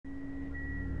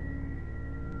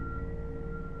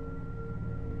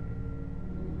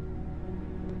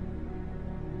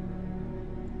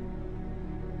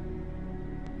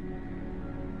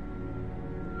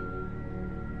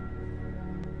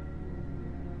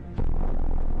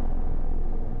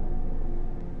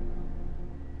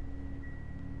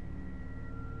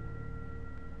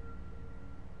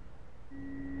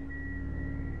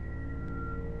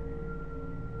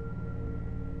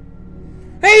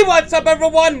Hey, what's up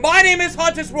everyone? My name is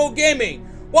Orchestral Gaming.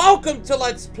 Welcome to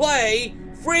Let's Play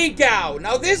Freak Out.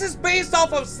 Now this is based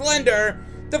off of Slender.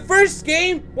 The first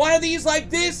game, one of these like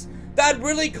this, that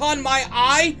really caught my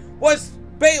eye was,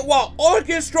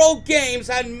 Orchestral Games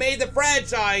had made the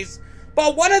franchise.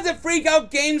 But one of the Freak Out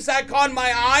games that caught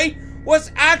my eye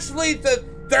was actually the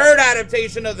third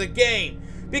adaptation of the game.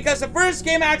 Because the first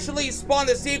game actually spawned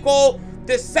the sequel,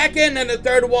 the second and the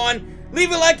third one.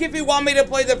 Leave a like if you want me to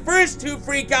play the first two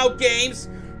Freak Out games.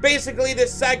 Basically the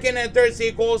second and third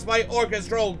sequels by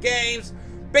Orchestral Games.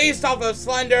 Based off of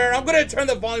Slender. I'm going to turn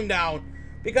the volume down.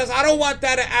 Because I don't want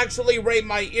that to actually rape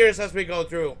my ears as we go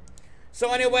through.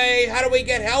 So anyway, how do we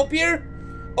get help here?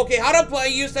 Okay, how to play.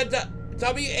 Use the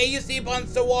WASD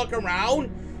buttons to walk around.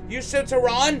 Use shift to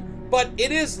run. But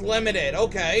it is limited.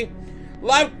 Okay.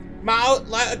 Left mouse.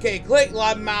 Click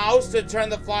left mouse to turn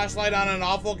the flashlight on and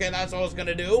off. Okay, that's what I was going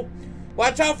to do.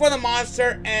 Watch out for the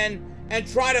monster and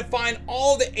try to find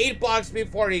all the 8 blocks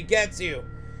before he gets you.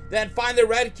 Then find the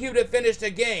red cube to finish the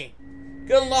game.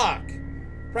 Good luck.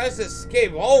 Press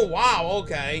escape. Oh, wow,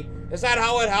 okay. Is that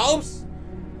how it helps?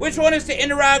 Which one is to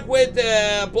interact with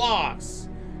the blocks?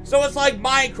 So it's like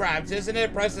Minecraft, isn't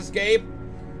it? Press escape.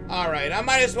 Alright, I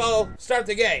might as well start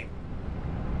the game.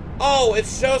 Oh, it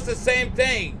shows the same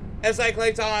thing as I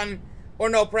clicked on, or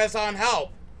no, press on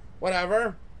help.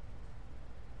 Whatever.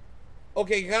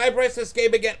 Okay, can I press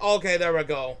escape again? Okay, there we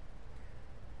go.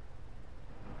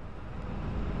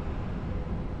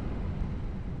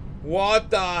 What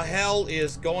the hell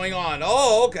is going on?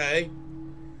 Oh, okay.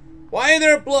 Why is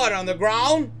there blood on the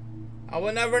ground? I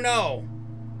will never know.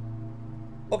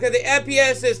 Okay, the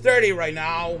FPS is 30 right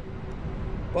now.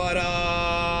 But,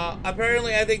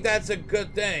 apparently I think that's a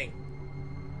good thing.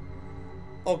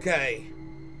 Okay.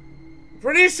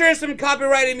 Pretty sure some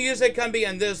copyrighted music can be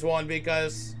in this one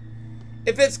because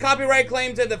if it's copyright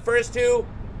claims in the first two,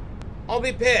 I'll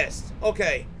be pissed.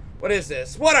 Okay, what is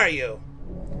this? What are you?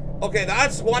 Okay,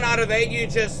 that's 1 out of 8. You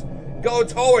just go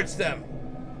towards them.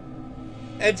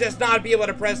 And just not be able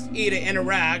to press E to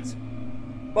interact.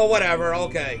 But whatever,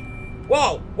 okay.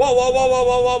 Whoa, whoa, whoa, whoa, whoa,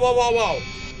 whoa, whoa, whoa, whoa,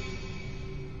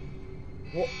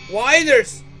 whoa. Why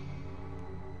there's...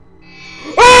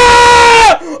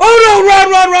 Ah! Oh no,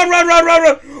 run, run, run, run, run, run,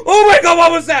 run. Oh my god,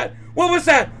 what was that? What was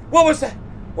that? What was that?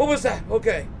 What was that?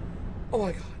 Okay. Oh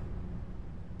my god.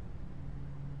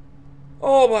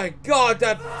 Oh my god,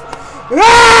 that... What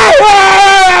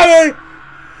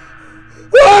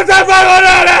the fuck was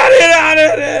that?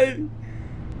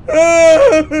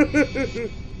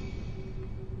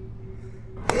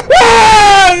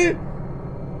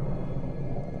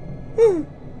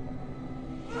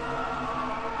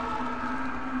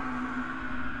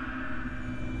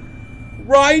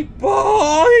 Right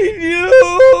behind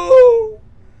you!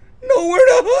 Nowhere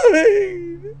to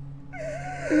hide!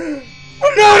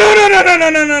 Oh, no, no, no, no, no,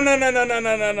 no, no, no, no, no, no,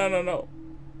 no, no, no, no, no.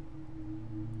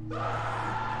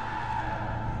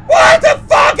 What the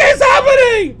fuck is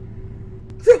happening?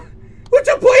 Would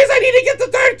you please? I need to get the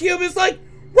third cube. It's like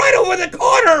right over the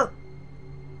corner.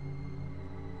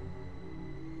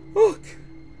 Okay.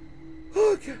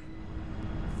 Okay.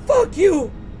 Fuck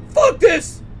you. Fuck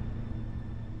this.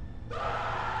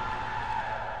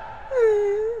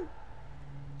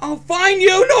 I'll find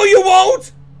you. No, you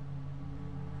won't.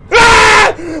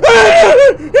 Ah!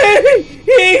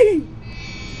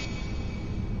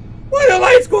 Why are the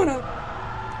lights going out?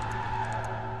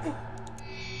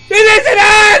 It isn't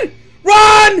on!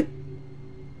 Run!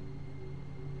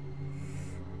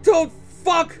 Don't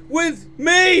fuck with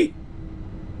me!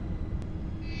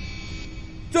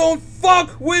 Don't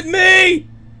fuck with me!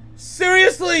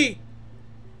 Seriously!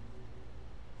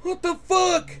 What the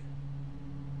fuck?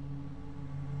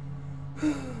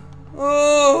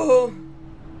 Oh!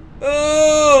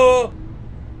 Oh!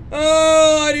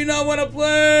 Oh! I do not want to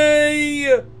play!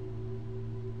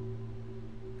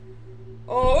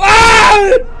 Oh!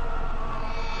 Ah!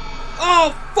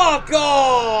 Oh, fuck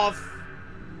off!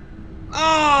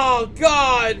 Oh,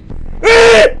 God!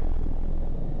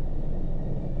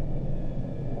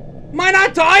 Am I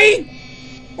not dying?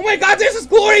 Oh my god, this is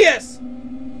glorious!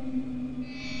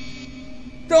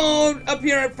 Don't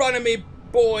appear in front of me,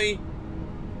 boy.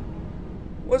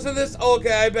 Wasn't this?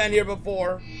 Okay, I've been here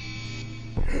before.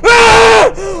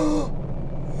 Ah!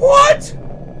 What?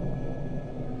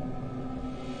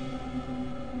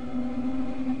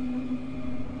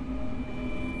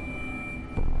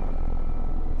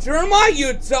 Jeremiah,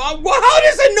 you dog. Well, how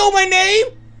does it know my name?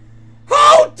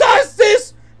 How does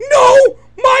this know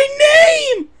my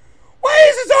name? Why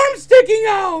is his arm sticking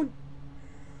out?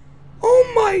 Oh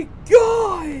my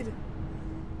god.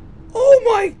 Oh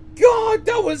my god,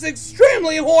 that was extremely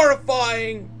extremely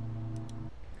horrifying.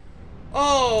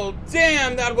 Oh,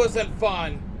 damn, that wasn't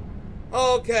fun.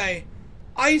 Okay.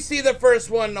 I see the first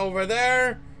one over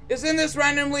there. Isn't this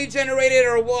randomly generated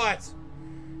or what?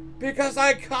 Because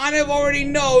I kind of already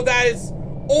know that it's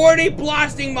already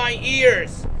blasting my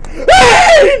ears.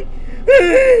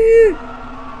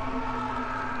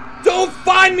 Don't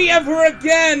find me ever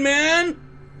again, man.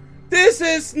 This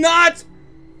is not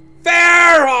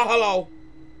fair. Oh, hello.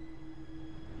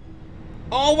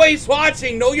 Always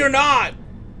watching. No, you're not.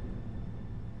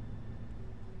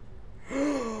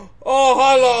 Oh,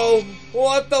 hello.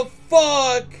 What the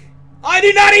fuck? I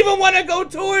did not even want to go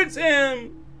towards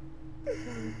him.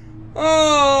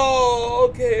 Oh,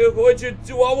 okay. What'd you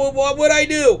do? What would I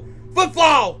do? Flip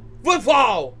flow. Flip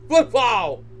flow. Flip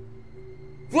flow.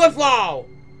 Flip flow.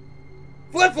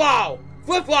 Flip flow.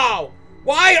 Flip flow.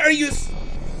 Why are you...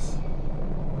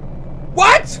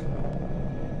 What?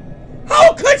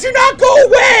 How could you not go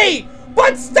away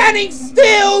but standing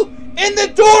still in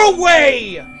the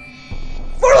doorway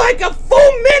for like a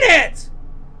full minute?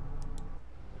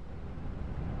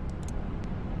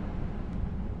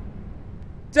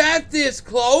 Death is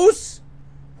close?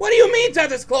 What do you mean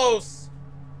death is close?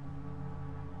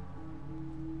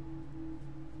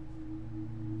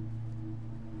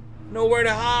 Nowhere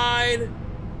to hide.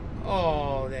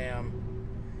 Oh, damn.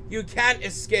 You can't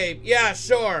escape. Yeah,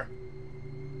 sure.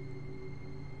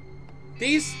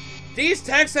 These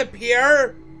texts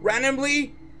appear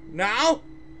randomly now?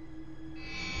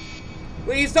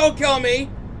 Please don't kill me.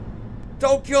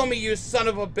 Don't kill me, you son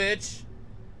of a bitch.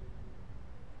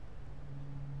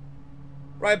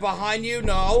 Right behind you?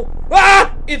 No.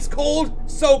 Ah! It's cold.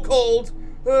 So cold.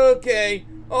 Okay.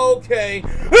 Okay.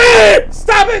 Ah!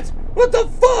 Stop it! What the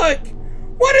fuck?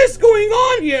 What is going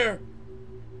on here?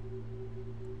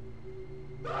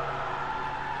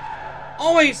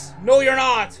 Always. No, you're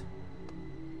not.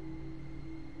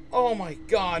 Oh my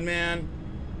god, man.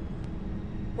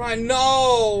 Right,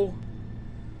 no.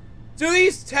 Do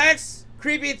these texts,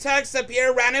 creepy texts,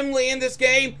 appear randomly in this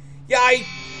game?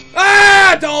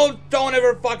 Yeah, don't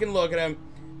ever fucking look at him.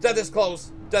 Death is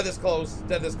close. Death is close.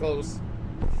 Death is close.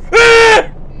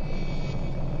 Ah!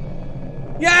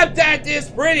 Yeah, that is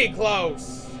pretty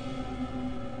close.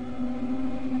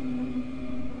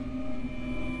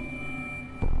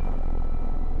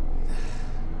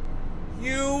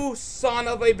 You son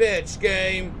of a bitch,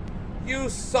 game. You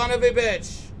son of a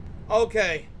bitch.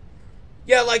 Okay.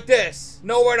 Yeah, like this.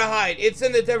 Nowhere to hide. It's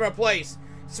in a different place.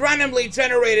 It's randomly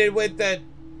generated with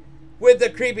the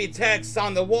creepy text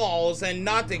on the walls and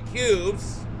not the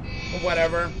cubes. Or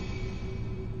whatever.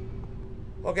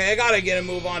 Okay, I gotta get a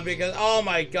move on because, oh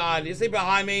my god, is he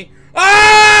behind me?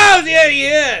 Oh, yeah, he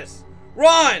is.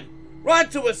 Run. Run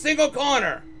to a single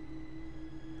corner.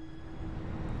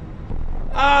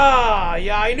 Ah,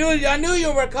 yeah, I knew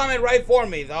you were coming right for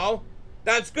me, though.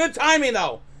 That's good timing,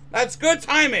 though. That's good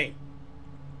timing.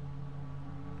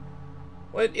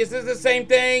 What, is this the same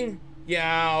thing?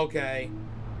 Yeah, okay.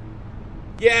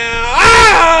 Yeah,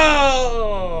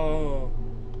 oh!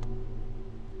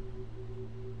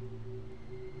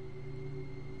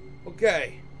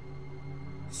 Okay.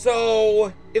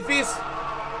 So, if he's...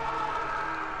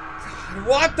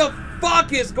 What the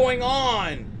fuck is going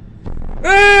on?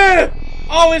 Ah!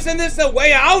 Oh, isn't this the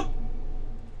way out?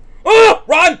 Oh,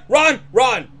 run, run,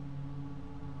 run.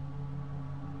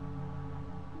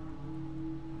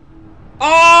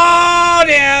 Oh,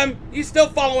 damn. He's still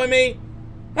following me.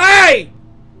 Hey,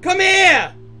 come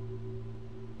here.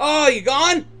 Oh, you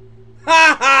gone?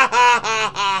 Ha, ha, ha,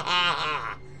 ha, ha,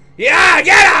 ha. Yeah,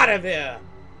 get out of here.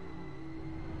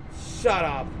 Shut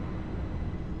up.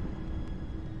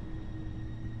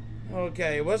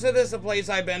 Okay, wasn't this a place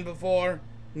I've been before?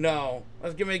 No. I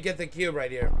was gonna get the cube right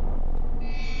here.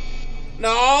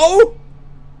 No!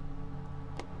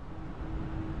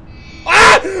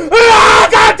 Ah! Ah!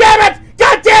 God damn it!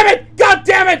 God damn it! God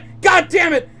damn it! God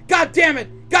damn it! God damn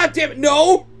it! God damn it!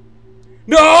 No!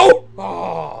 No!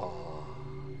 Oh.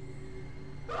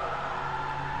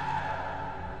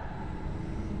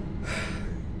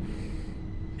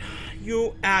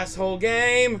 You asshole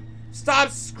game!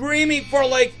 Stop screaming for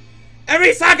like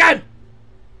every second!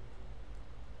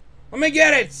 Let me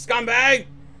get it, scumbag!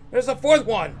 There's a fourth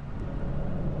one.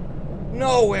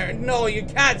 Nowhere. No, you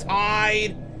can't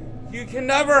hide. You can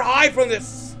never hide from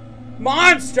this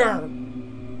monster.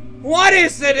 What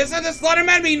is it? Is it the Slender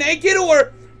Man be naked,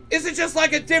 or is it just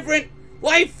like a different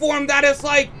life form that is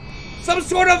like some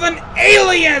sort of an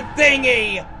alien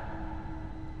thingy?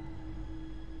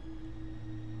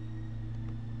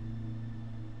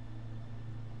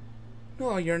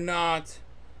 No, you're not.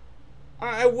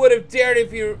 I would have dared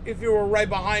if you were right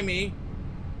behind me.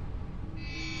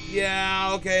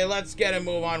 Yeah, okay, let's get a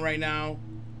move on right now.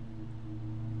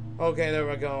 Okay, there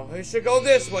we go. We should go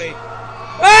this way.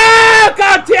 Ah!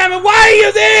 God damn it! Why are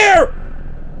you there?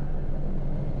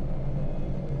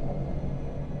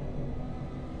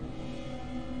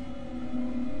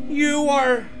 You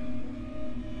are...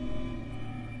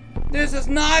 This is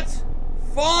not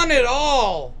fun at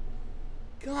all.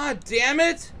 God damn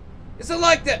it. Is it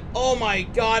like that? Oh my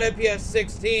god, FPS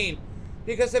 16.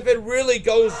 Because if it really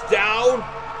goes down...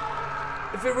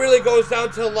 If it really goes down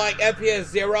to like FPS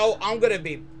 0, I'm gonna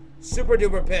be super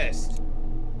duper pissed.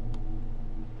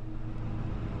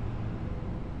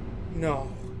 No.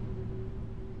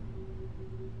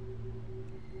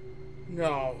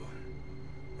 No.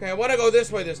 Okay, I wanna go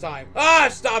this way this time. Ah,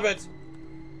 stop it!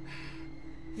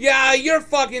 Yeah, you're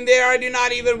fucking there. I do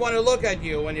not even want to look at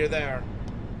you when you're there.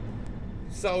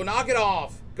 So knock it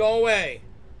off. Go away.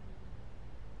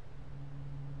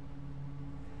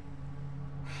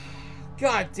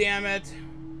 God damn it.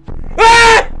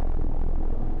 Ah!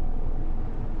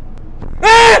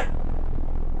 Ah!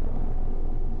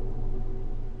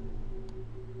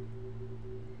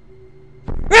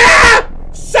 Ah!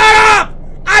 Shut up!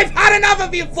 I've had enough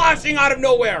of you flashing out of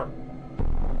nowhere.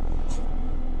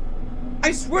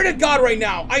 I swear to God right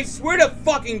now. I swear to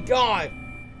fucking God.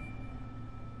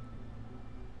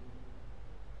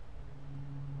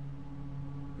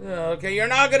 Okay, you're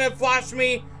not gonna flash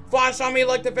on me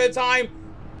like the fifth time?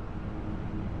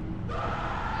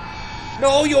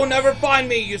 No, you'll never find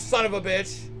me, you son of a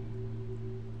bitch.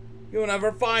 You'll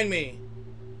never find me.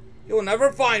 You'll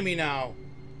never find me now.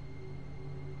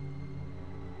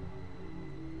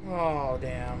 Oh,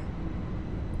 damn.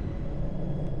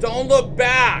 Don't look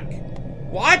back.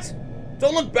 What?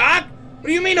 Don't look back? What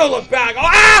do you mean don't look back? Oh,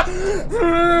 ah!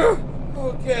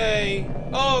 Okay.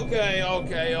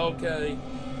 Okay.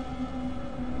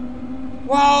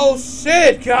 Well,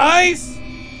 shit, guys.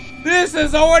 This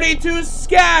is already too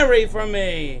scary for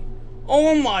me.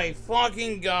 Oh my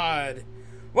fucking God.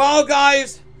 Well,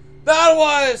 guys, that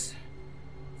was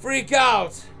Freak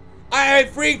Out. I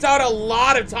freaked out a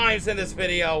lot of times in this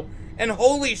video. And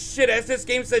holy shit, as this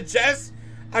game suggests,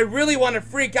 I really want to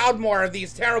freak out more of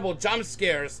these terrible jump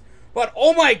scares. But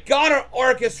oh my god,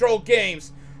 Orchestral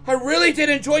Games. I really did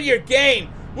enjoy your game.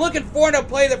 I'm looking forward to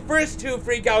play the first two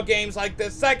freak out games, like the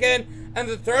second and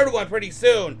the third one pretty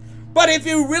soon. But if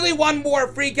you really want more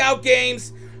freak out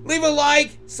games, leave a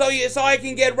like so I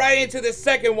can get right into the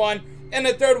second one and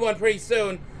the third one pretty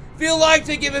soon. If you like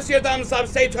to give us your thumbs up,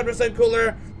 stay 100%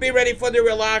 cooler, be ready for the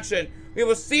real action. We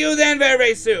will see you then very,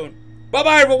 very soon.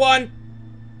 Bye-bye, everyone.